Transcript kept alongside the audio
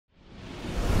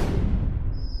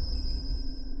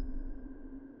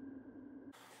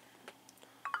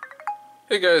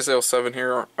Hey guys, L7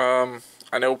 here.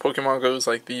 I know Pokemon Go is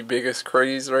like the biggest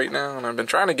craze right now, and I've been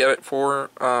trying to get it for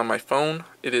my phone.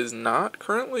 It is not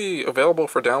currently available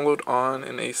for download on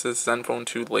an ASUS ZenFone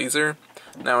 2 Laser.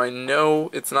 Now I know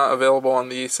it's not available on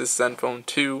the ASUS ZenFone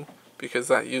 2 because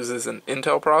that uses an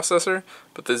Intel processor,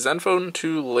 but the ZenFone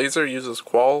 2 Laser uses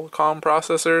Qualcomm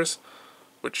processors,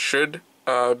 which should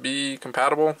be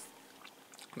compatible.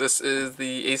 This is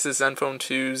the ASUS ZenFone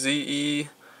 2 ZE.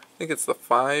 I think it's the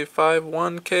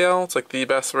 551KL. It's like the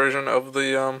best version of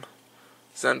the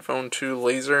ZenFone 2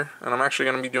 Laser, and I'm actually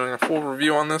going to be doing a full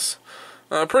review on this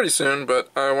pretty soon,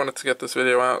 but I wanted to get this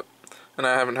video out and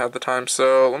I haven't had the time,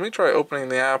 so let me try opening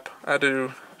the app. I had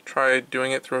to try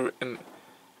doing it through an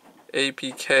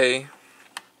APK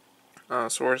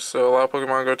source, so allow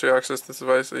Pokemon Go to access this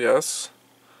device, yes.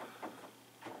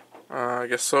 I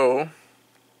guess so.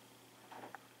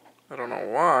 I don't know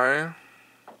why.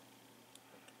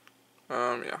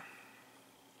 Yeah.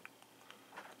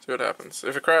 See what happens.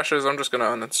 If it crashes, I'm just gonna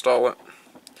uninstall it.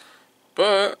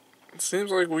 But it seems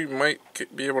like we might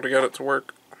be able to get it to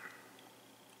work.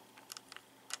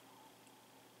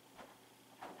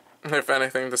 If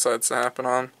anything decides to happen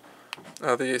on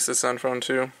the ASUS ZenFone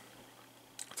 2.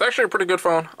 It's actually a pretty good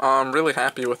phone. I'm really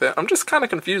happy with it. I'm just kind of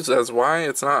confused as why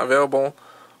it's not available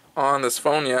on this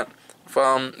phone yet.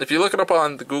 If you look it up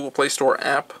on the Google Play Store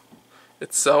app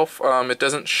itself, it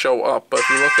doesn't show up, but if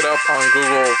you look it up on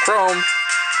Google Chrome,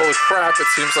 holy crap, it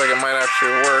seems like it might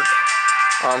actually work.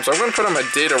 So I'm going to put in my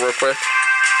data real quick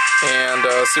and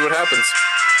see what happens.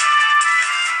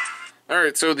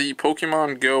 Alright, so the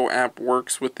Pokemon Go app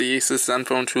works with the ASUS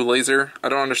ZenFone 2 Laser. I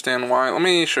don't understand why. Let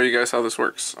me show you guys how this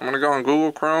works. I'm going to go on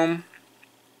Google Chrome,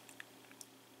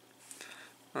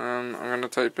 and I'm going to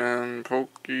type in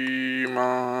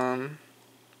Pokemon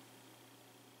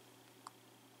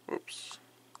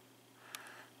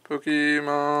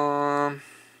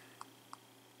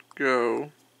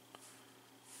Go.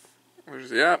 There's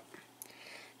the app.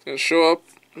 It's going to show up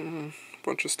a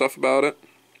bunch of stuff about it.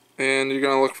 And you're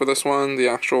going to look for this one, the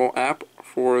actual app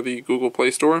for the Google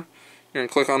Play Store. You're going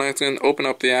to click on it. It's going to open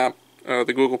up the app,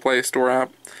 the Google Play Store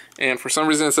app. And for some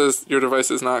reason it says your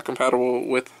device is not compatible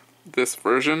with this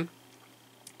version.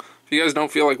 If you guys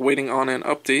don't feel like waiting on an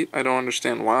update, I don't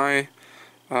understand why.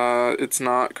 It's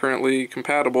not currently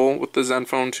compatible with the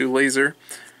ZenFone 2 Laser.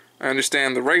 I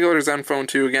understand the regular ZenFone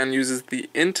 2 again uses the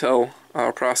Intel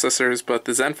processors, but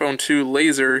the ZenFone 2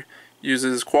 Laser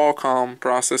uses Qualcomm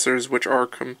processors, which are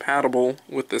compatible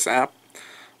with this app.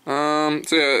 So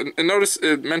yeah, and notice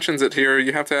it mentions it here.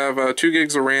 You have to have 2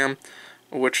 gigs of RAM,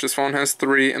 which this phone has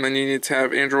 3, and then you need to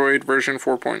have Android version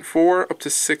 4.4 up to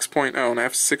 6.0, and I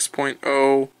have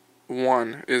 6.0.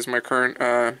 1 is my current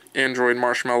Android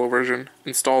Marshmallow version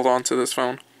installed onto this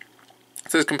phone.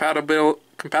 It says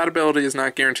compatibility is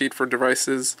not guaranteed for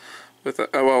devices with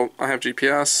well, I have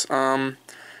GPS.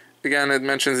 Again, it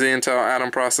mentions the Intel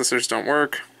Atom processors don't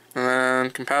work, and then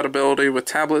compatibility with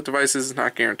tablet devices is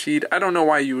not guaranteed. I don't know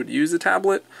why you would use a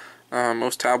tablet.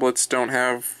 Most tablets don't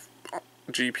have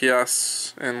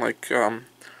GPS and like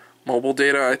mobile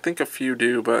data. I think a few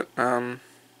do, but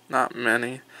not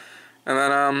many. And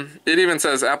then it even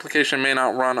says application may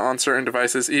not run on certain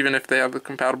devices even if they have the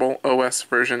compatible OS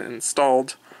version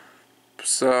installed.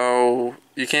 So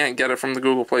you can't get it from the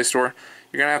Google Play Store.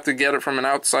 You're going to have to get it from an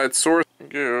outside source.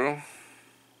 Go.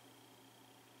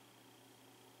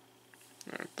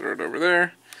 Throw it over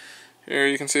there. Here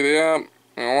you can see the app.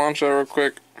 I'll launch that real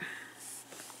quick.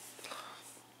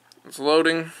 It's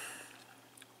loading.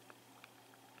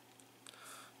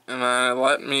 And then it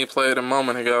let me play it a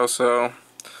moment ago, so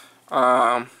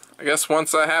I guess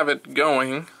once I have it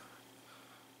going,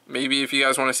 maybe if you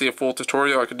guys want to see a full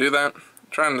tutorial, I could do that. I'm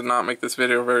trying to not make this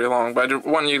video very long, but I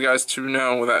want you guys to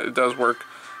know that it does work.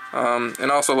 It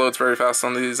also loads very fast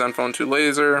on the ZenFone 2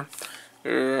 Laser.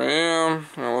 Here I am.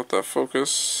 I'll let that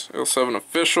focus. L7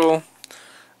 official.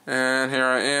 And here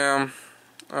I am.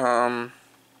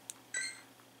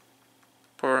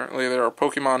 Apparently there are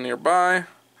Pokemon nearby.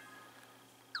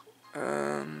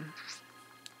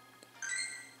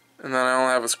 And then I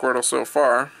only have a Squirtle so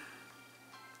far.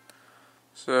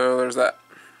 So there's that.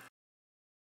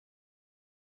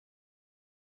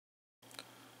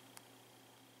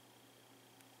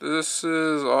 This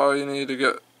is all you need to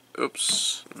get.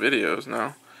 Oops, videos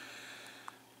now.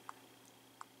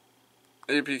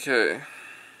 APK.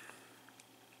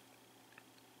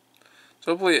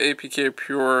 So hopefully APK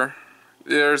Pure.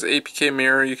 There's APK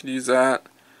Mirror, you can use that.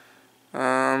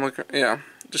 Yeah.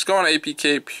 Just go on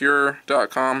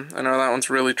apkpure.com. I know that one's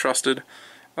really trusted.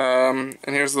 And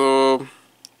here's the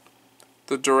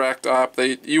direct app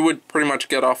that you would pretty much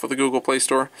get off of the Google Play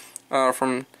Store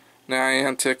from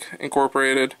Niantic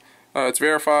Incorporated. It's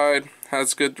verified,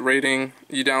 has good rating.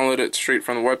 You download it straight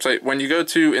from the website. When you go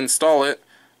to install it,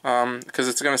 because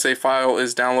it's going to say file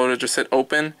is downloaded, just hit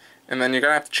open, and then you're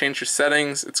going to have to change your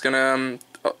settings. It's going to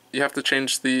you have to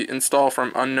change the install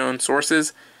from unknown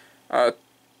sources.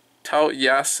 Tell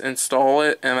yes, install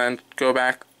it, and then go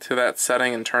back to that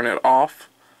setting and turn it off,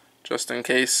 just in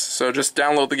case. So just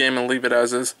download the game and leave it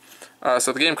as is.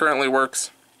 So the game currently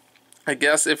works. I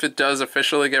guess if it does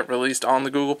officially get released on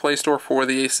the Google Play Store for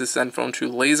the ASUS ZenFone 2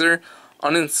 Laser,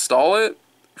 uninstall it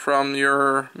from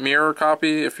your mirror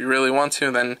copy if you really want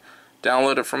to, then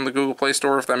download it from the Google Play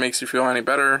Store if that makes you feel any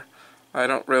better. I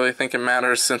don't really think it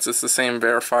matters since it's the same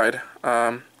verified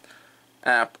app.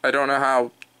 I don't know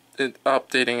how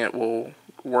updating it will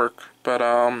work, but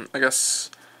I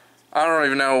guess I don't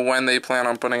even know when they plan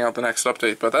on putting out the next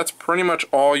update, but that's pretty much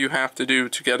all you have to do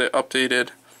to get it updated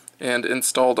and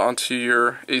installed onto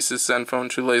your ASUS ZenFone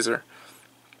 2 Laser.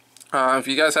 If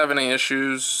you guys have any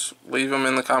issues, leave them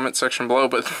in the comment section below,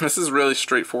 but this is really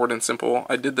straightforward and simple.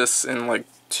 I did this in like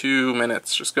 2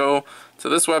 minutes. Just go to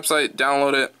this website,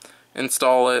 download it,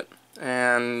 install it,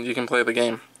 and you can play the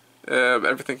game.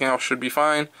 Everything else should be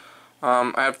fine.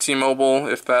 I have T-Mobile,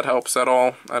 if that helps at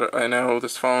all. I know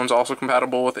this phone's also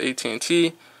compatible with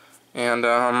AT&T,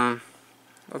 and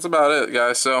that's about it,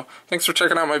 guys. So thanks for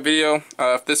checking out my video.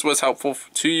 If this was helpful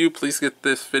to you, please get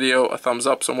this video a thumbs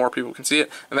up so more people can see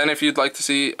it. And then if you'd like to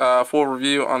see a full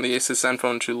review on the ASUS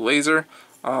ZenFone 2 Laser,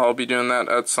 I'll be doing that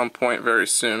at some point very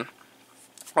soon.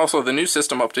 Also, the new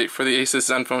system update for the ASUS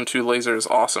ZenFone 2 Laser is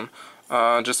awesome.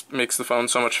 Just makes the phone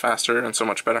so much faster and so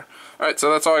much better. Alright,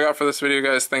 so that's all I got for this video,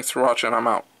 guys. Thanks for watching. I'm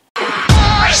out.